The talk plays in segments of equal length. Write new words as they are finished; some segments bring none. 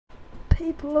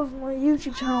people of my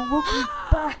YouTube channel, welcome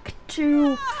back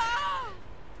to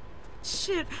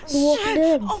Shit. The Walking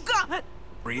Dead. Oh God.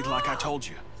 Breathe like I told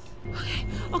you.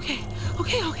 Okay.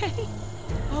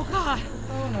 Oh God.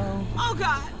 Oh no. Oh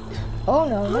God. Oh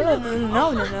no,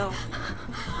 no.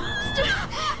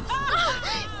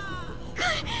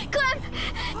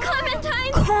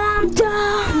 Clementine! Calm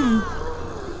down!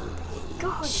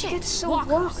 God, Shit, she gets so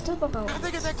walkers. worked up about How'd it.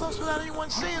 they get that close without anyone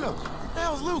seeing them? The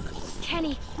hell's Luke?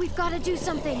 Kenny, we've got to do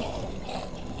something.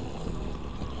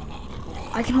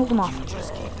 I can hold them off.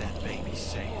 Just keep that baby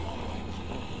safe.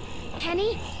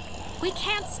 Kenny, we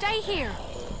can't stay here.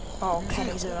 Oh,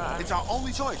 Kenny's It's our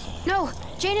only choice. No,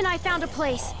 Jane and I found a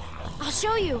place. I'll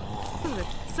show you. Good.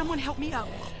 Someone help me out.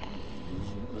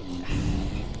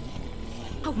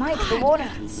 Oh, Mike, God, the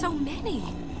water. So many.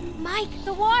 Mike,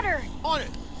 the water. On it.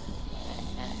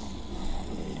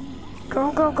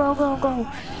 Go. Go.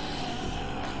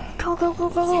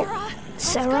 Sarah,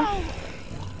 let's go.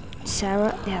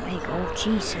 Sarah, there we go.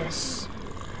 Jesus.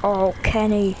 Oh,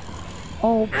 Kenny.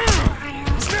 Oh.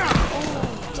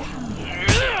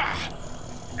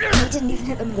 He didn't even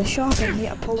hit him with a shotgun, he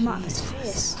had to pull him out of his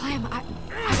face. Clem, I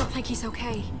don't think he's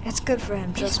okay. It's good for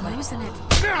him, He's trust me. losing it.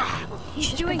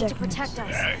 He's doing to protect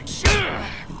us.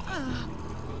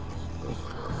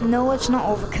 No, it's not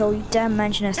overkill. You dare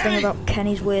mention this thing about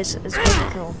Kenny's ways as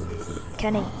overkill.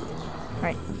 Kenny.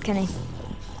 Right, Kenny.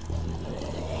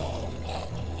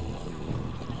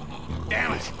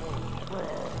 Damn it!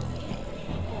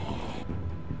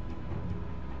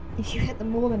 If you hit them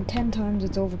more than 10 times,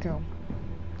 it's overkill.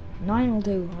 9 will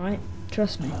do, alright?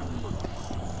 Trust me.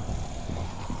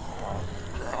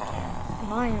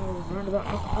 9 will round about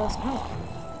knock the person out.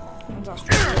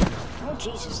 Oh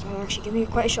Jesus, that actually gave me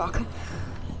quite a shock.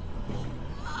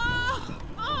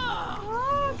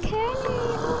 Okay.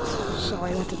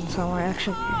 Sorry, that didn't sound right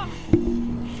actually.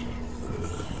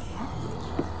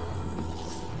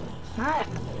 Alright.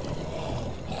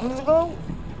 Let's go.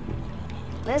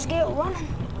 Let's get running.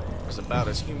 It was about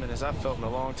as human as I've felt in a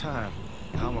long time.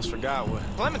 I almost forgot what.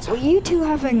 Were Clementine! you two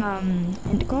having,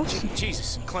 intercourse?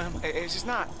 Jesus, Clem, it's just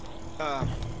not.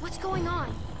 What's going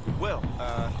on? Well,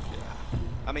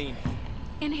 I mean.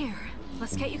 In here.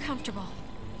 Let's get you comfortable.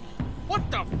 What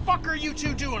the fuck are you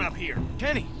two doing up here?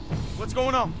 Kenny, what's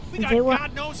going on? We got They were-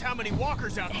 God knows how many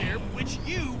walkers out there, which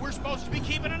you were supposed to be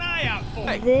keeping an eye out for.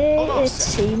 Hey, hold on a It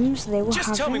second. seems they were Just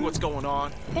having tell me what's going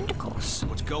on. intercourse.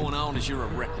 What's going on is you're a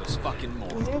reckless fucking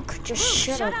moron. Luke, just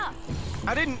shut up.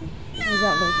 I didn't.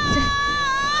 Exactly.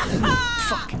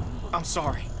 Fuck. I'm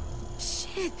sorry.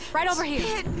 Shit. Right over here.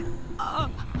 Shit.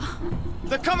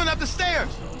 They're coming up the stairs.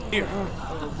 Here.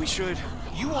 We should.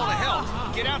 You want to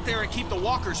help? Get out there and keep the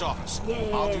walkers off us. Yeah.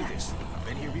 I'll do this. I've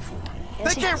been here before.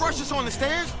 They can't rush us on the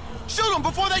stairs. Shoot them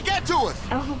before they get to us.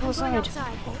 I'll help Going outside.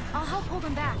 outside. I'll help hold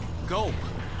them back. Go.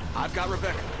 I've got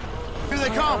Rebecca. Here they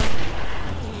come.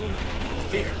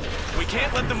 Here. We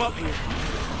can't let them up here.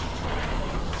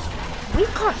 We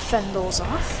can't fend those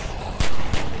off.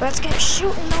 Let's get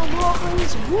shooting the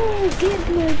walkers. Woo, get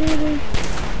me, baby.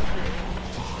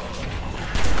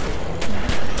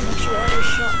 Make sure every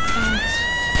shot counts.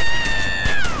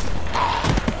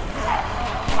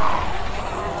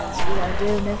 That's what I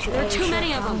do. Make sure There are every too shot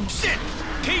many of them. counts. Shit!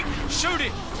 Keep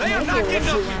shooting! They are Maybe not a getting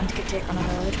up few here! rounds could take on a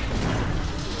herd.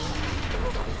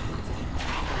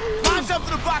 Find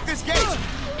something to block this gate.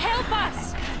 Help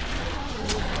us!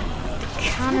 We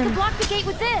Cannon. can block the gate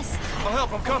with this. I'll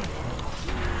help. I'm coming.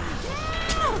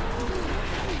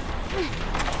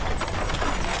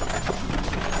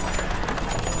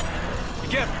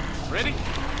 Together. Ready?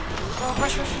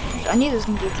 I knew this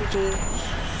was gonna be a PG.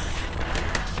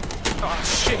 Oh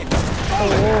shit. Oh.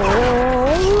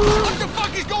 What the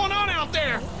fuck is going on out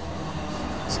there?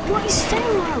 Why is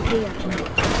Sarah out here?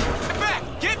 Get back!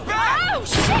 Get back! Oh,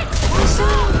 shit! Why is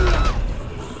Sarah out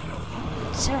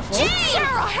here? Sarah, what?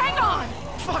 Sarah, hang on!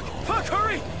 Fuck!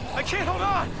 Hurry! I can't hold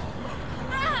on.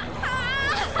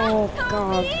 Oh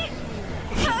God.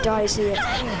 If she dies here.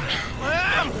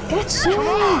 Get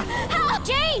Sarah! Help!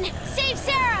 Jane! Save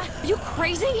Sarah! Are you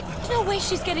crazy? There's no way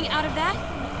she's getting out of that.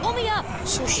 Pull me up.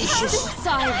 So she's just.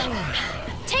 Suicide.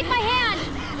 Take my hand.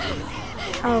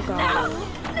 Oh God.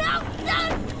 No.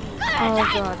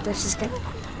 Oh God. This is gonna.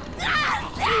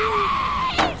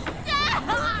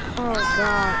 Oh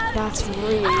God. That's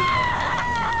really.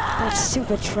 That's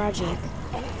super tragic.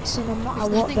 So no matter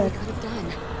what Nothing we the. could have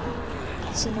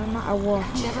done. So no matter what.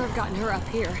 Never have gotten her up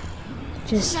here.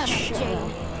 Just Shut up, shut Jane.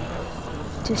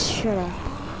 up. Just shut up.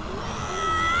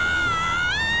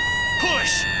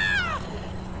 Push!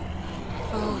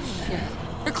 Oh shit.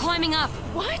 They're climbing up.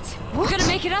 What? What? We're gonna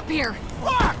make it up here.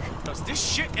 Fuck! Does this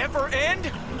shit ever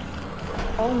end?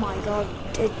 Oh my god.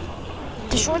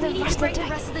 Destroy the We need to rest of the break the deck.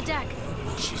 rest of the deck.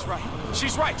 She's right.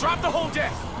 She's right. Drop the whole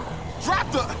deck.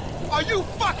 Drop the... Are you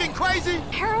fucking crazy?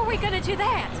 How are we gonna do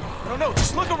that? I don't know.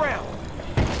 Just look around.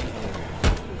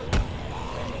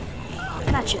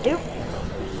 That should do.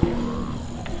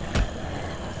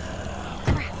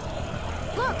 Crap.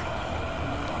 Look!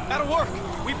 That'll work.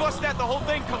 We bust that, the whole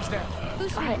thing comes down.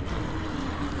 Who's Alright.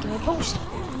 Give me a boost.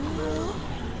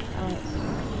 Alright.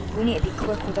 We need to be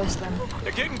quick with this then.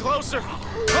 They're getting closer.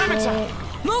 Clementine!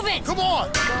 Move it! Come on!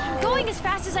 Going as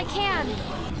fast as I can.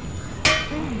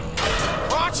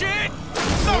 Watch it!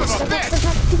 Son of a bitch!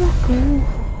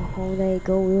 Oh, there you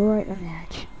go. We were right on the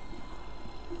edge.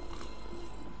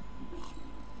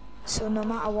 So no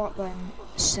matter what then,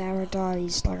 Sarah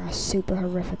dies like a super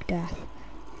horrific death.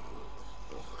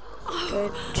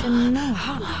 Good to know.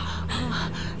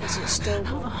 Is it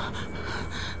stillborn?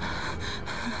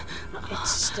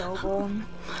 It's stillborn.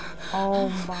 Oh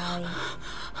my.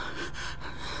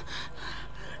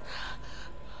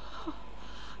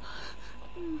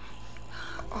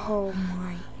 Oh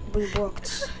my. We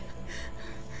worked.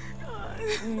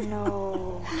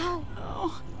 No. No.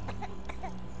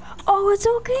 Oh, it's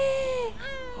okay.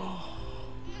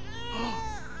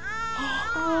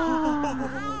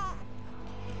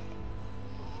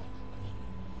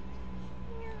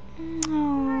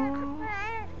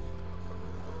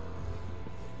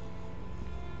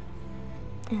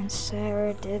 And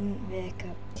Sarah didn't wake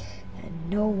up, and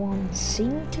no one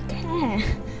seemed to care. I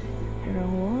don't know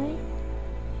why,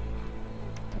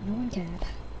 but no one cared.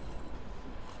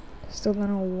 Still don't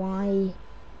know why.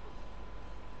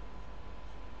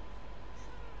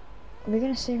 Are we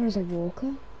gonna see her as a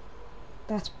walker?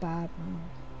 That's bad, man.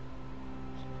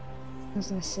 I was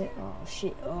gonna say, oh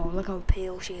shit, oh look how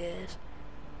pale she is.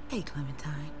 Hey,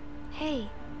 Clementine. Hey.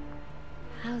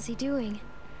 How's he doing?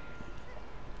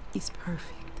 He's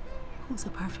perfect. Who's a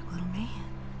perfect little man?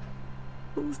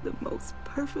 Who's the most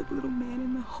perfect little man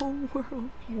in the whole world?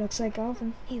 He looks like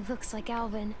Alvin. He looks like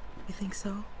Alvin. You think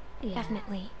so? Yeah.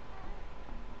 Definitely.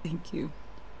 Thank you.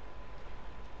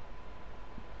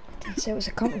 I didn't say it was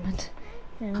a compliment.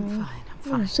 I'm fine. I'm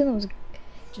Yeah, fine. so that was.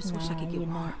 Just wish I could Nah, get you're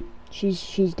warm. not.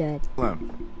 She's dead.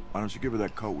 Clem, why don't you give her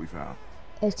that coat we found?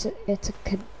 It's a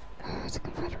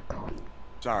Confederate coat.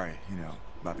 Sorry, you know,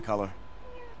 about the color.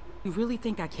 You really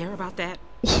think I care about that?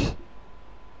 Do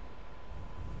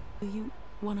you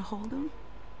want to hold him?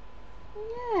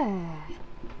 Yeah.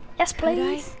 Yes, Could I?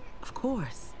 please. Of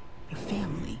course. Your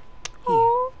family. Here.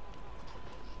 Aw.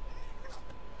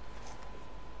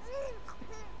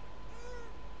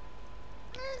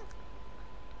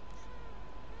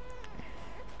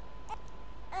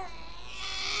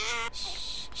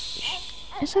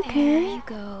 It's There okay. you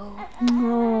go.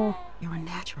 No. You're a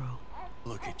natural.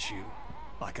 Look at you.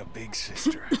 Like a big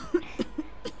sister.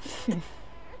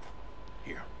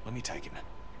 Here, let me take it.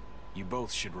 You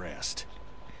both should rest.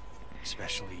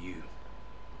 Especially you.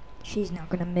 She's not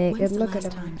gonna make When's it. the Look at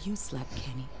last him. time you slept,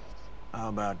 Kenny? How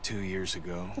about 2 years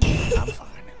ago? I'm fine.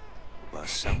 Plus,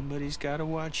 somebody's gotta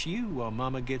watch you while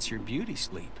Mama gets your beauty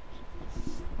sleep.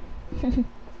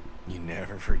 You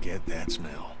never forget that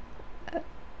smell.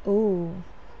 Oh.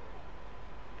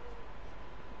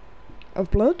 Of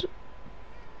blood?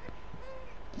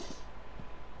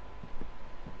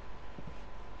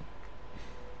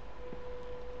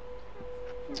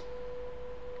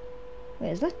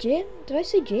 Wait, is that Jane? Did I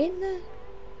see Jane there?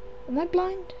 Am I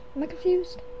blind? Am I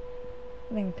confused?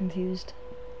 I think I'm confused.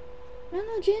 No,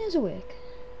 Jane is awake.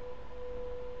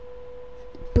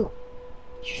 Boom.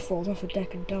 She just falls off a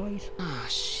deck and dies. Oh,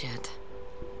 shit.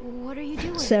 What are you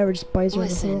doing? Sarah just buys her on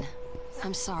the Listen, floor.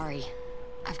 I'm sorry.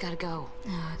 I've gotta go.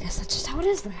 Oh, I guess that's just how it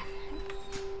is then.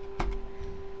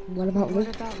 What about Luke?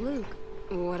 What about Luke?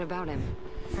 What about him?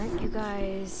 Aren't you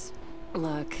guys...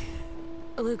 Look,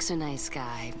 Luke's a nice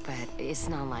guy, but it's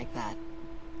not like that.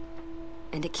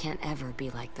 And it can't ever be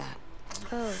like that.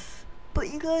 Oh.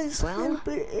 But you guys Well, have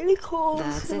been any calls,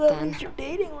 that's so it that then. means you're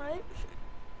dating, right?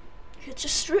 It's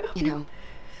just true. You know,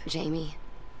 Jamie,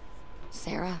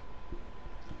 Sarah,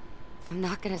 I'm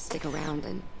not gonna stick around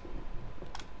and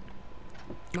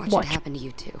watch Watch. it happen to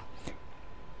you two.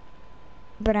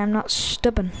 But I'm not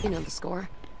stubborn. You know the score.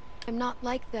 I'm not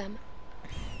like them.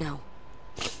 No.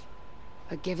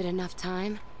 But give it enough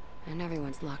time, and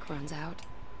everyone's luck runs out.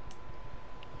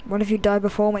 What if you die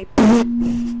before me?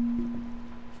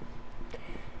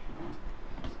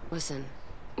 Listen,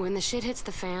 when the shit hits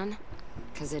the fan,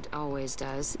 'cause it always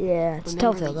does, Yeah, it's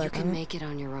remember Telltale, that you that, can isn't it? make it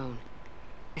on your own.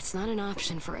 It's not an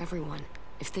option for everyone.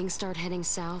 If things start heading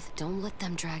south, don't let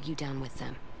them drag you down with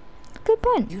them. Good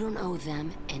point. You don't owe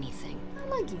them anything. I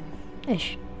like you.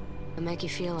 Ish. They'll make you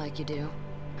feel like you do.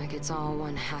 Like it's all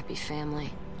one happy family.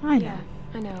 I know. Yeah,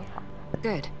 I know.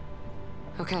 Good.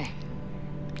 Okay.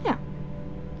 Yeah.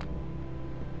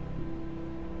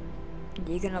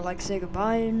 You gonna like say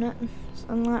goodbye or nothing?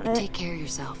 Something like that? Take care of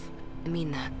yourself. I mean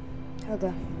that.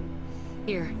 Okay.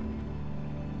 Here.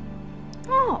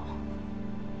 Oh.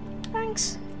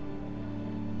 Thanks.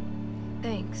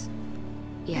 Thanks.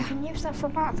 You Yeah. can use that for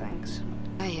bad things.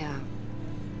 I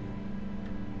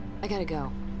gotta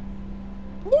go.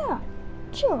 Yeah.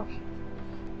 Sure.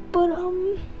 But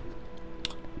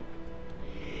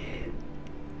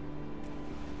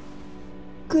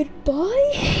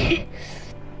goodbye.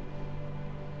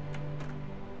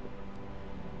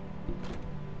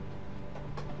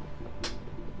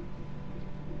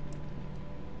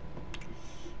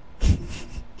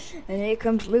 And here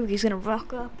comes Luke. He's gonna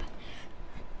rock up.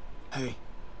 Hey,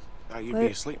 thought you'd Where-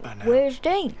 be asleep by now. Where's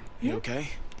Dane? You okay?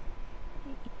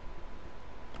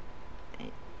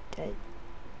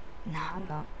 Nah, I'm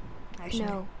not. Actually,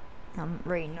 No. I'm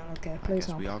really not okay. I Please guess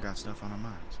don't. we all got stuff on our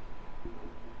minds.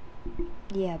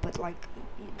 Yeah, but like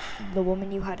the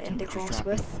woman you had Temperature's intercourse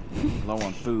dropping. with. Low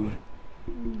on food.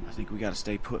 I think we gotta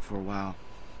stay put for a while.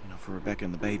 You know, for Rebecca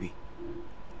and the baby.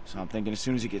 So I'm thinking as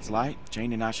soon as it gets light,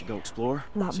 Jane and I should go explore.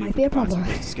 That see might if be we a can find some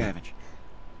problem. place to scavenge.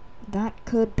 That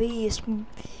could be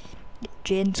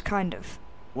Jane's kind of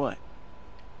What?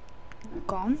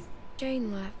 gone.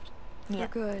 Jane left. For Yeah.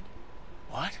 good.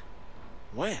 What?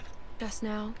 When? Just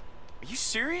now. Are you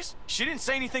serious? She didn't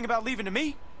say anything about leaving to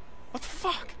me? What the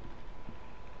fuck?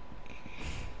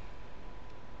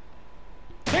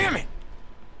 Damn it!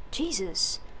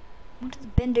 Jesus, what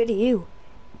did Ben do to you?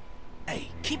 Hey,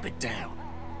 keep it down.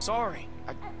 Sorry.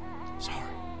 Sorry.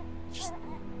 Just...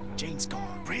 Jane's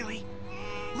gone. Really?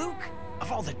 Luke,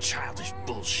 of all the childish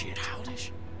bullshit.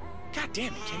 Childish? God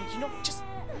damn it, Kenny. You know what? Just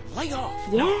lay off.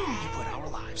 Yeah. You put our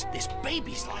lives, this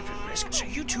baby's life at risk, so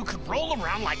you two can roll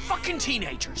around like fucking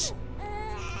teenagers.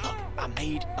 Look, I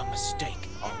made a mistake,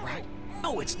 all right?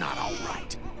 No, it's not all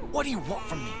right. What do you want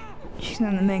from me? She's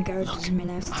not the main character. Look, I mean,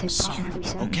 I have to I'm take part in sorry, every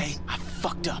sentence. okay? I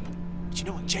fucked up. But you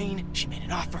know what, Jane? She made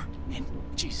an offer, and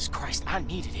Jesus Christ, I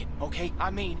needed it, okay?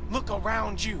 I mean, look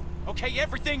around you, okay?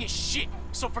 Everything is shit.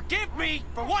 So forgive me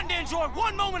for wanting to enjoy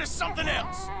one moment of something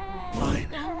else.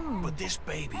 Fine, but this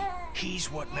baby,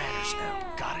 he's what matters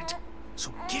now. Got it?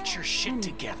 So get your shit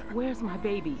together. Where's my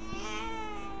baby?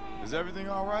 Is everything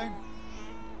all right?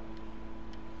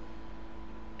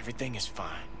 Everything is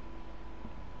fine.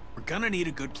 We're gonna need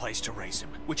a good place to raise him,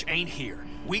 which ain't here.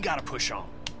 We gotta push on.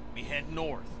 We head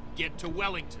north. Get to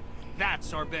Wellington.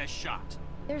 That's our best shot.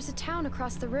 There's a town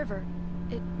across the river.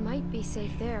 It might be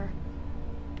safe there.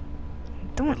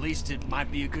 At least it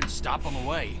might be a good stop on the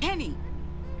way. Kenny!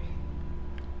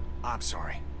 I'm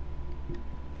sorry.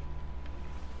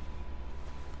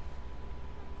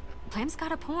 Clem's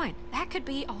got a point. That could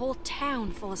be a whole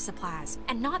town full of supplies,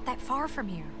 and not that far from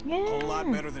here. Yeah. Whole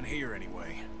lot better than here,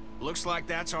 anyway. Looks like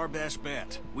that's our best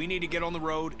bet. We need to get on the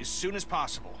road as soon as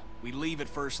possible. We leave at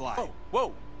first light. Oh,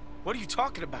 whoa. What are you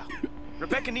talking about?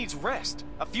 Rebecca needs rest.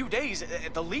 A few days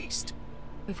at the least.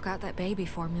 We've got that baby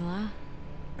formula.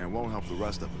 And won't help the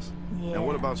rest of us. Yeah. And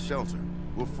what about shelter?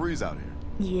 We'll freeze out here.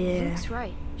 Yeah. Luke's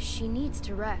right. She needs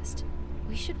to rest.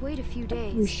 We should wait a few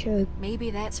days. We should.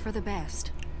 Maybe that's for the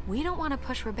best. We don't want to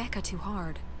push Rebecca too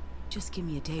hard. Just give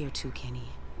me a day or two, Kenny.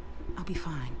 I'll be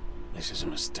fine. This is a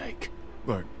mistake.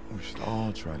 Look, we should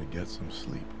all try to get some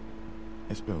sleep.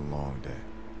 It's been a long day.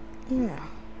 Yeah.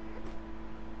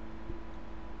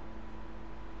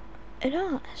 It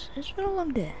has. It's been a long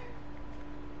day.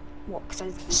 What? Because I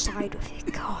was inside with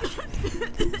you. God.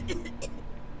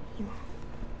 You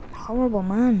horrible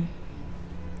man.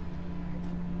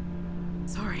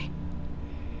 Sorry.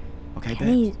 Okay,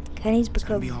 Ben. Kenny's It's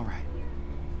gonna become. be all right.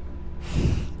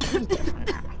 He's different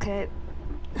now, okay?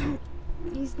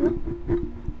 He's not.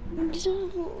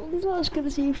 He's not as good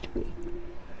as he used to be.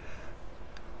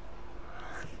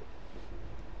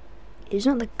 He's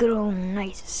not the good old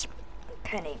nice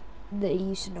Kenny that he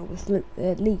used to know with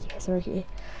Lee. Sorry.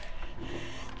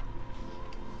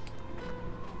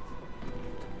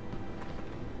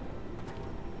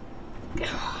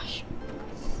 Gosh.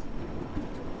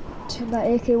 That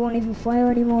AK won't even fire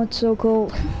anymore, it's so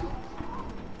cold.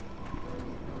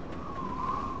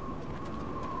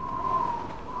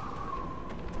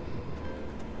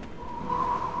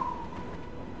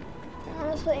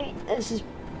 Honestly, this has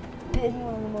been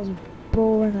one of the most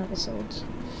boring episodes.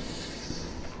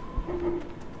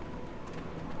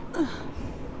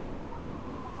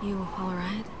 You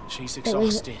alright? She's was-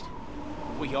 exhausted.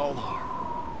 We all are.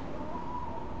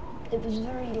 It was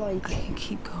very like.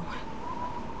 Keep going.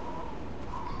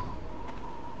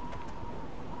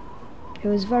 It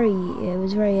was very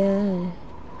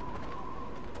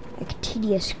like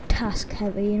tedious, task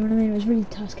heavy. You know what I mean? It was really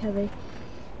task heavy.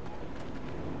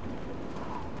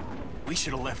 We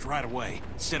should have left right away,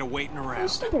 instead of waiting around.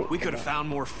 stupid. We could have found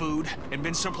more food and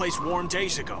been someplace warm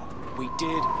days ago. We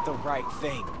did the right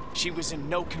thing. She was in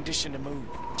no condition to move.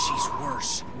 She's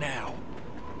worse now.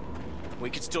 We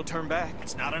could still turn back.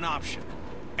 It's not an option.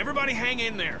 Everybody hang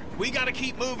in there. We gotta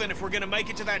keep moving if we're gonna make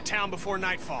it to that town before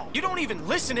nightfall. You don't even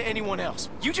listen to anyone else.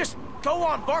 You just go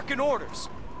on barking orders.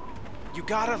 You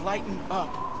gotta lighten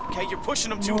up, okay? You're pushing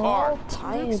them too hard.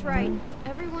 Tired, Luke's right. man.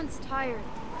 Everyone's tired.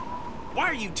 Why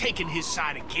are you taking his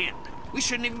side again? We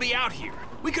shouldn't even be out here.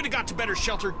 We could have got to better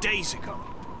shelter days ago.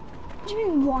 What do you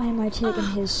mean, why am I taking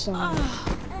his side?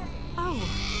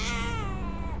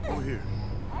 Over here.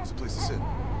 It's a place to sit.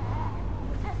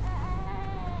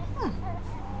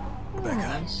 Becca,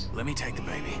 Nice. let me take the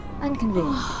baby.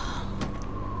 Inconvenient.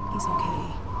 He's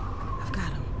okay. I've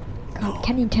got him. God,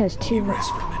 Kenny cares too You much.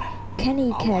 rest for a minute.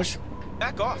 Kenny I'll cares. wash him.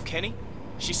 Back off, Kenny.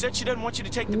 She said she doesn't want you to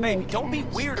take the baby. Don't be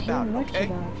weird about it, okay?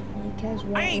 He cares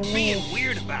what I ain't it being is.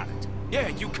 weird about it. Yeah,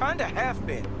 you kinda have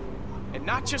been. And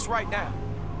not just right now.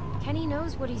 Kenny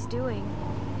knows what he's doing.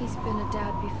 He's been a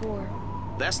dad before.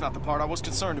 That's not the part I was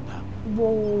concerned about.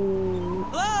 Whoa.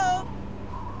 Hello?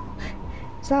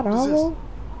 Is that Who's this? Arvo?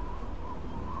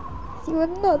 You are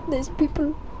not these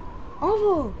people.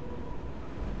 Arvo!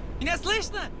 Меня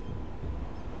слышно?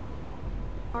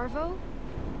 Arvo?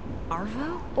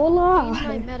 Arvo? Jane and I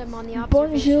Hola! met him on the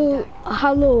observation Bonjour! deck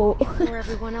Hello! before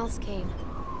everyone else came.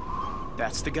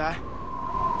 That's the guy?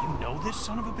 You know this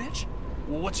son of a bitch?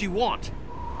 Well, what's he want?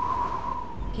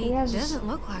 He He has a doesn't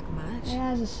look like much. He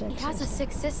has a sick He has a sister.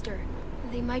 sick sister.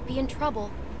 They might be in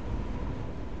trouble.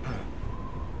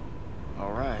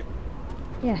 All right.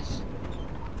 Yes.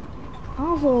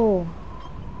 Arvo!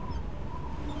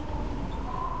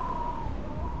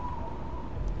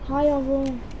 Hi,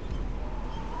 Arvo.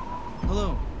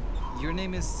 Hello. Your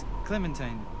name is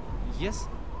Clementine. Yes?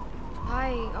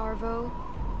 Hi, Arvo.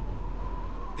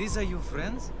 These are your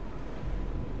friends?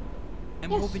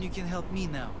 I'm Yes. hoping you can help me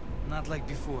now. Not like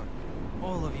before.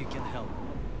 All of you can help.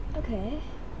 Okay.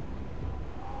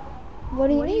 What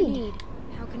do you need?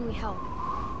 How can we help?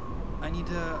 I need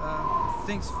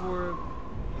things for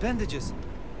bandages.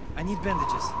 I need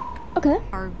bandages. Okay.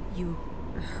 Are you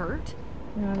hurt?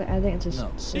 No, I think it's his No.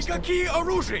 sister. Никакие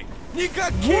оружия!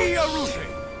 Никакие оружия!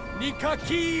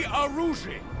 Никакие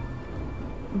оружия!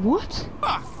 What?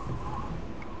 Ah!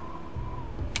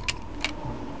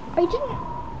 I didn't.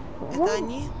 What?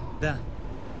 Да.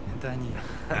 Это они.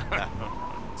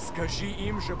 Скажи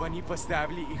им, чтобы они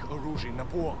поставили их оружие на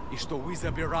пол, и что вы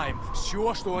забираем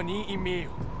все, что они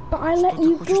имеют. But I Что let ты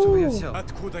you хочешь, чтобы я go. взял?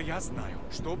 Откуда я знаю?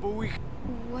 Чтобы у их...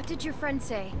 What did your friend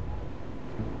say?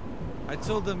 I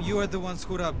told them you are the ones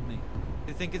who robbed me.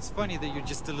 They think it's funny that you're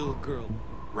just a little girl.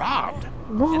 Robbed?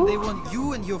 And they What? want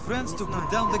you and your friends to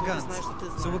put down the guns,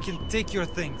 so we can take your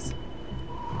things.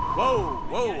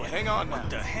 Whoa, hang on now. What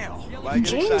the hell? Why get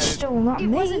Jane's excited? still not It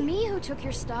me. wasn't me who took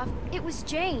your stuff. It was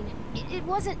Jane. It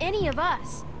wasn't any of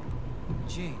us.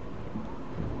 Jane,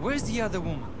 where's the other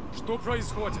woman? Что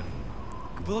происходит?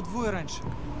 Было двое раньше.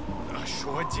 А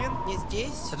что один? Не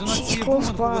здесь? I do not She's see a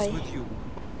close woman who was by. with you.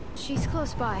 She's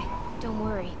close by. Don't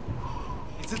worry.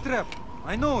 It's a trap.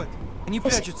 I know it. Они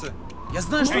прячутся. Я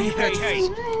знаю, что они Hey, прячутся. hey.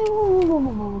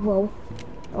 Whoa.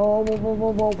 Oh,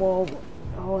 whoa.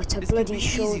 Oh, it's a It's gonna bloody be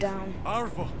easy for showdown.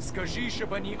 Арво, скажи,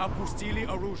 чтобы они опустили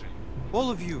оружие. All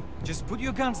of you, just put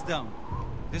your guns down.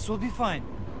 This will be fine.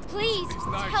 Please, Ты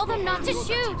знаешь, tell что them not to говорю на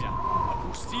shoot. тебя.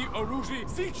 Опусти оружие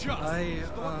сейчас!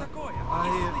 Что такое?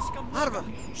 Арва,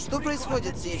 что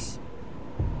происходит здесь?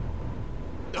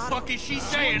 The fuck is she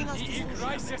saying? Не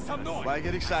играйся со мной! Why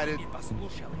get excited?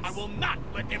 I will not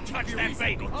let them touch that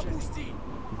baby! Опусти!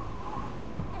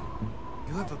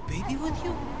 You have a baby with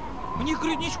you? У них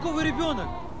грудничковый ребенок.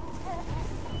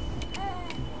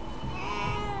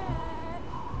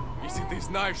 Если ты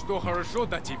знаешь, что хорошо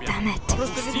для тебя, Damn it.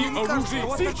 Просто опусти ведь мне не кажется, оружие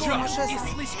вот такое сейчас! нашествие.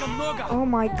 Слишком много! Oh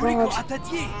my god.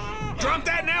 Отойди! Drop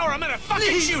that now or I'm gonna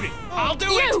fucking shoot it! I'll do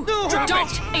You it! Drop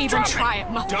don't it! even Drop try it,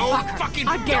 Don't motherfucker. fucking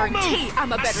I guarantee don't move.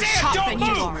 I'm a I better said shot don't than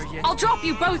you move. are. I'll drop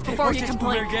you both before you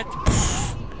complain.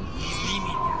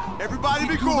 Everybody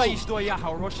be cool.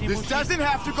 This doesn't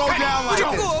have to go down like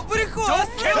this. Don't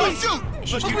kill us!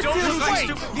 But you don't look like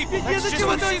stupid people. Let's just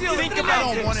think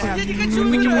about this.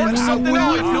 We can work something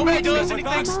out if nobody does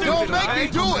anything stupid. Don't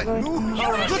make me alright? do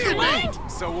it. Look at me.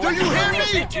 So Do what you hear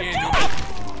me?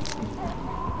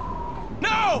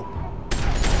 No!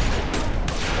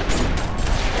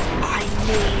 I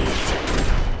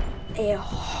made a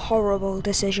horrible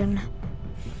decision.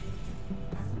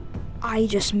 I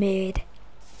just made.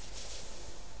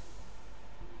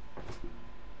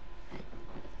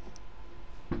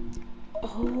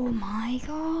 Oh my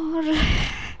god.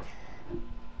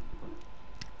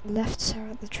 Left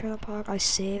Sarah at the trailer park. I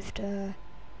saved her.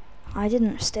 I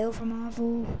didn't steal from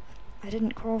Marvel. I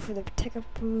didn't crawl for the ticket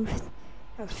booth.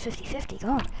 That was 50-50,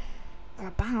 god.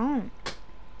 Bang on.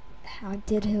 I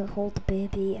did hold the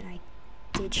baby and I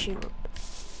did shoot.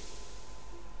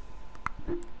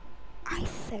 I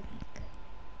think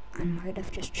I might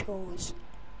have just chose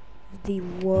the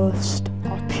worst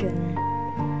option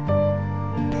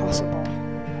possible.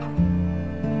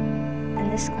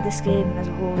 And this game as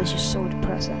a whole is just so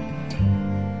depressing.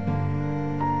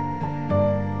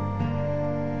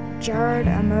 Jared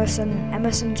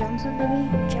Emerson Johnson, maybe?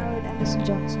 Jared Emerson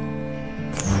Johnson.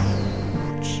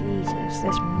 Jesus,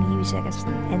 this music is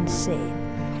insane.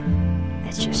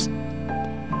 It's just...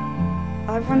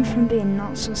 I went from being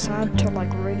not so sad to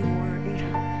like really worried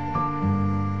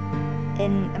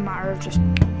in a matter of just...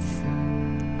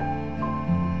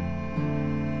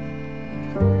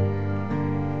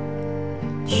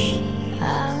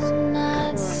 I'm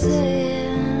not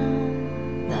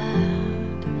saying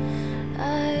that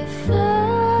I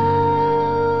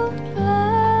felt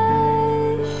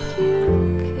like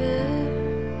you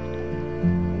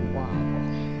cared.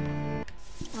 Wow.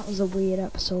 That was a weird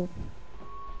episode.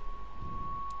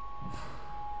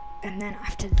 And then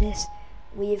after this,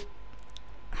 we've...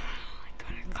 Oh my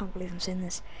god, I can't believe I'm saying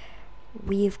this.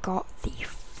 We've got the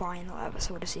final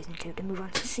episode of Season 2 to move on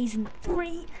to Season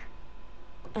 3.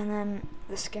 And then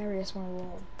the scariest one of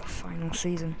all, the final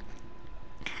season.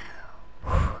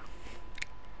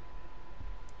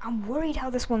 I'm worried how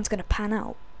this one's going to pan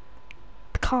out.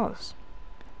 Because...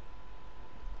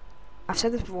 I've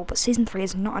said this before, but Season 3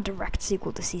 is not a direct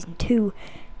sequel to Season 2.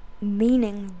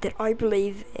 Meaning that I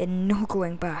believe in no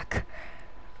going back.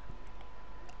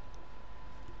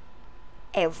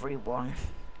 Everyone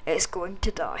is going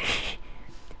to die.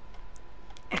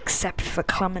 Except for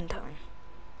Clementine.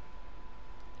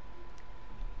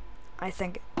 I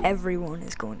think everyone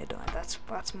is going to die. That's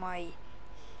my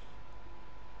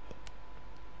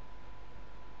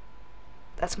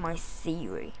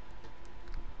theory.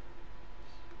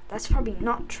 That's probably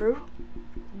not true,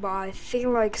 but I feel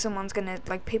like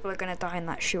people are gonna die in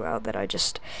that shootout that I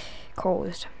just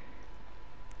caused.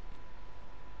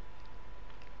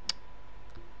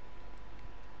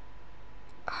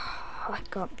 I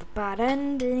got the bad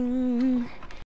ending.